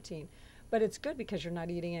eating protein. But it's good because you're not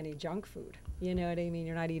eating any junk food. You know what I mean?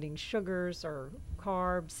 You're not eating sugars or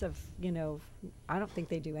carbs I don't think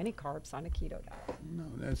they do any carbs on a keto diet. No,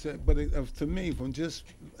 that's it. But to me, from just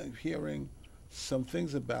hearing some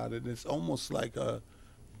things about it, it's almost like a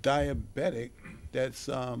diabetic that's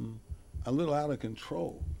a little out of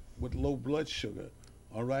control with low blood sugar.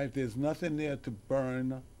 All right, there's nothing there to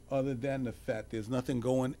burn other than the fat. There's nothing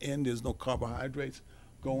going in. There's no carbohydrates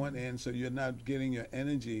going in, so you're not getting your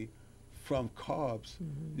energy from carbs.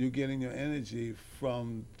 You're getting your energy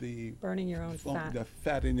from burning your own fat. The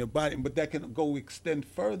fat in your body, but that can extend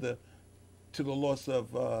further to the loss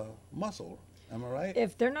of muscle. Am I right?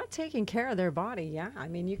 If they're not taking care of their body, yeah. I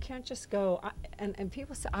mean, you can't just go, and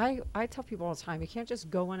people say, I tell people all the time, you can't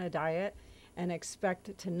just go on a diet and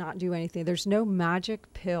expect to not do anything. There's no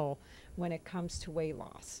magic pill when it comes to weight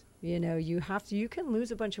loss. You can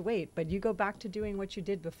lose a bunch of weight, but you go back to doing what you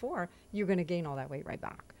did before, you're going to gain all that weight right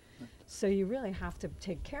back. So you really have to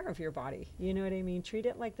take care of your body. You know what I mean? Treat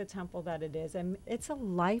it like the temple that it is. And it's a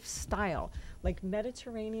lifestyle. Like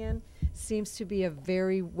Mediterranean seems to be a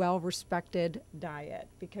very well-respected diet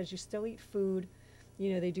because you still eat food.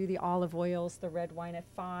 They do the olive oils, the red wine at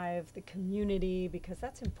 5, the community, because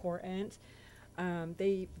that's important.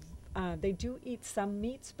 They do eat some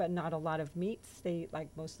meats, but not a lot of meats. They eat like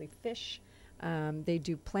mostly fish. They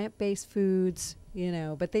do plant-based foods,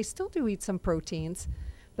 but they still do eat some proteins.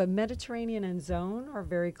 But Mediterranean and Zone are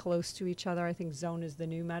very close to each other. I think Zone is the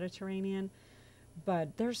new Mediterranean.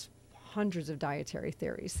 But there's hundreds of dietary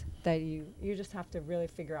theories that you just have to really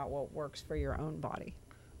figure out what works for your own body.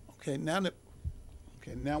 Okay,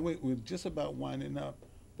 now we're just about winding up.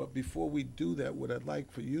 But before we do that, what I'd like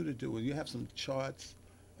for you to do is you have some charts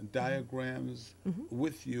and diagrams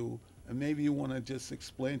with you. And maybe you want to just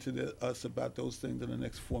explain to us about those things in the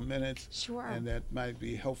next 4 minutes. Sure. And that might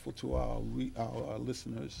be helpful to our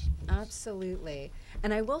listeners. Absolutely.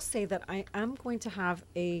 And I will say that I am going to have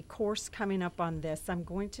a course coming up on this. I'm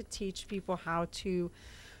going to teach people how to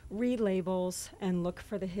read labels and look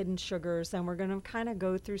for the hidden sugars. And we're going to kind of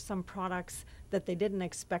go through some products that they didn't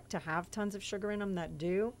expect to have tons of sugar in them that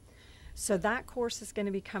do. So that course is going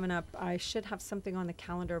to be coming up. I should have something on the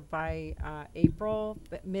calendar by April,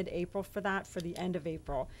 mid-April for that, for the end of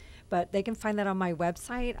April. But they can find that on my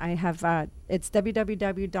website. I have it's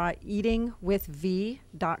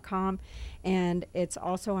www.eatingwithv.com, and it's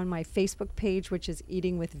also on my Facebook page, which is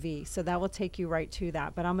Eating with V. So that will take you right to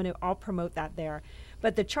that. But I'll promote that there.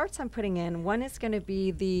 But the charts I'm putting in, one is going to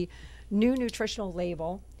be the new nutritional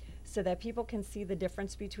label, so that people can see the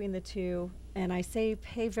difference between the two. And I say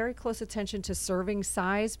pay very close attention to serving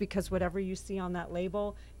size, because whatever you see on that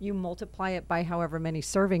label, you multiply it by however many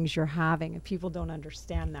servings you're having, and people don't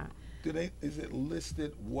understand that. Is it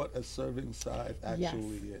listed what a serving size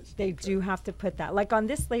actually is? They do have to put that. Like on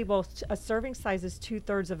this label, a serving size is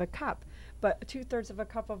 2/3 of a cup. But 2/3 of a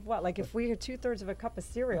cup of what? Like if we had 2/3 of a cup of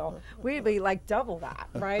cereal, we'd be like double that,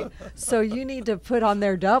 right? So you need to put on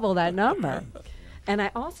there double that number. And I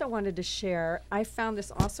also wanted to share, I found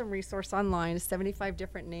this awesome resource online, 75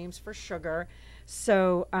 different names for sugar.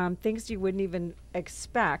 So things you wouldn't even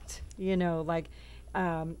expect, like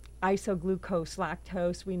isoglucose,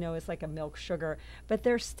 lactose, we know is like a milk sugar. But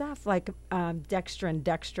there's stuff like dextrin,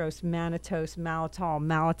 dextrose, mannitose, maltol,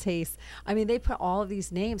 maltase. I mean, they put all of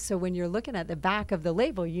these names. So when you're looking at the back of the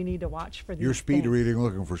label, you need to watch for these You're speed things. reading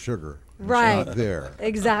looking for sugar. Right. It's not there.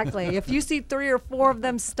 Exactly. If you see 3 or 4 of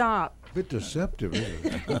them, stop. A bit deceptive, isn't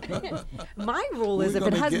it? My rule is We're if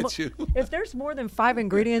it gonna has get you. if there's more than 5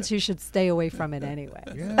 ingredients, you should stay away from it anyway.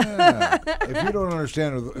 Yeah. If you don't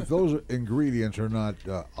understand, if those ingredients are not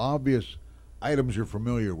obvious items you're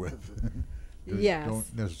familiar with, Yes.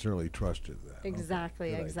 don't necessarily trust it then. Exactly,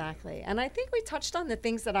 Okay, good exactly. And I think we touched on the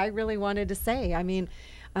things that I really wanted to say. I mean,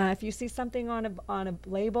 if you see something on a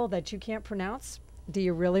label that you can't pronounce, do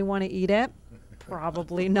you really want to eat it?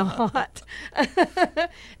 Probably not.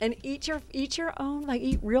 And eat your own, like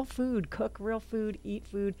eat real food, cook real food, eat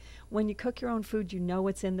food. When you cook your own food, you know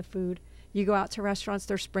what's in the food. You go out to restaurants,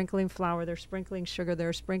 they're sprinkling flour, they're sprinkling sugar,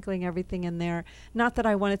 they're sprinkling everything in there. Not that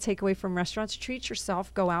I want to take away from restaurants. Treat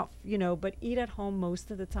yourself, go out, but eat at home most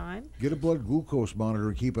of the time. Get a blood glucose monitor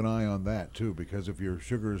and keep an eye on that too, because if your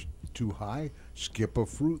sugar is too high, skip a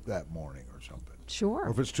fruit that morning or something. Sure.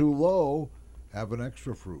 Or if it's too low, have an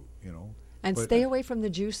extra fruit, And But- stay away from the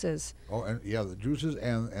juices. Oh, and yeah, the juices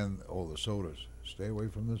and the sodas. Stay away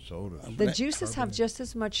from the sodas. The juices have just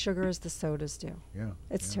as much sugar as the sodas do. Yeah.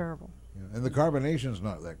 It's yeah, terrible. yeah. And the carbonation's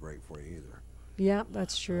not that great for you either. Yeah,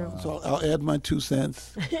 that's true. So I'll add my 2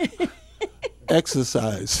 cents.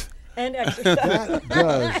 Exercise. And exercise. That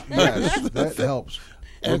does, yes, that helps.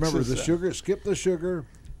 Remember, the Exercise. sugar, skip the sugar,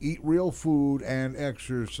 eat real food, and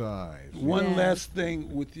exercise. One Yeah. last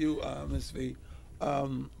thing with you, Ms. V.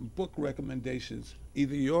 Book recommendations,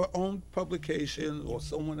 either your own publication or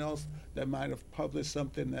someone else that might have published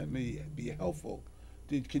something that may be helpful.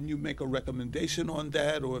 Can you make a recommendation on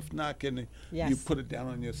that, or if not, can you Yes. put it down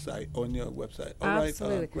on your site, on your website? All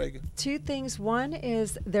Absolutely. right, Greg. 2 things. One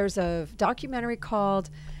is there's a documentary called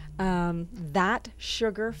That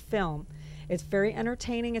Sugar Film. It's very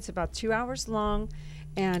entertaining. It's about 2 hours long,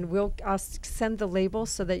 and I'll send the label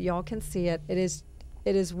so that y'all can see it.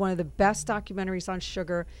 It is one of the best documentaries on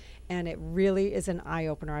sugar, and it really is an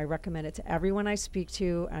eye-opener. I recommend it to everyone I speak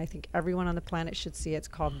to, and I think everyone on the planet should see it. It's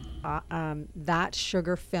called That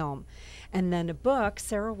Sugar Film. And then a book,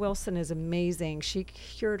 Sarah Wilson is amazing. She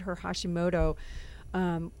cured her Hashimoto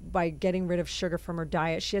by getting rid of sugar from her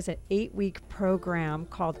diet. She has an 8-week program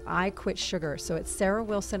called I Quit Sugar. So it's Sarah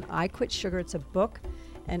Wilson, I Quit Sugar. It's a book,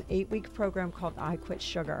 an 8-week program called I Quit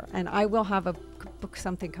Sugar. And I will have a book,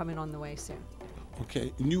 something coming on the way soon.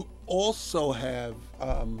 Okay, and you also have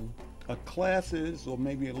classes or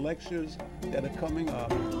maybe lectures that are coming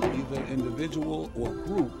up, either individual or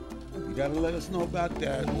group. You got to let us know about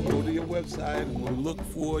that. We'll go to your website and we'll look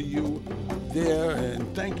for you there.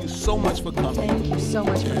 And thank you so much for coming. Thank you so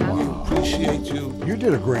much for And having we me. appreciate you. You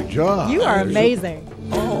did a great job. You are amazing.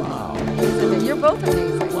 Oh, wow. You're both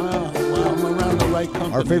amazing. Wow, I'm around the right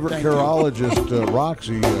company. Our favorite Thank you. Careologist,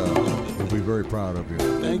 Roxy, will be very proud of you.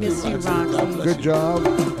 Thank you, Miss you, Roxy. Roxy. God bless Good you. job.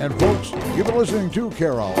 And folks, you've been listening to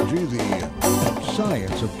Careology, the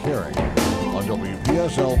science of caring, on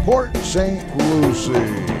WPSL Port St.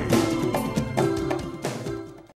 Lucie.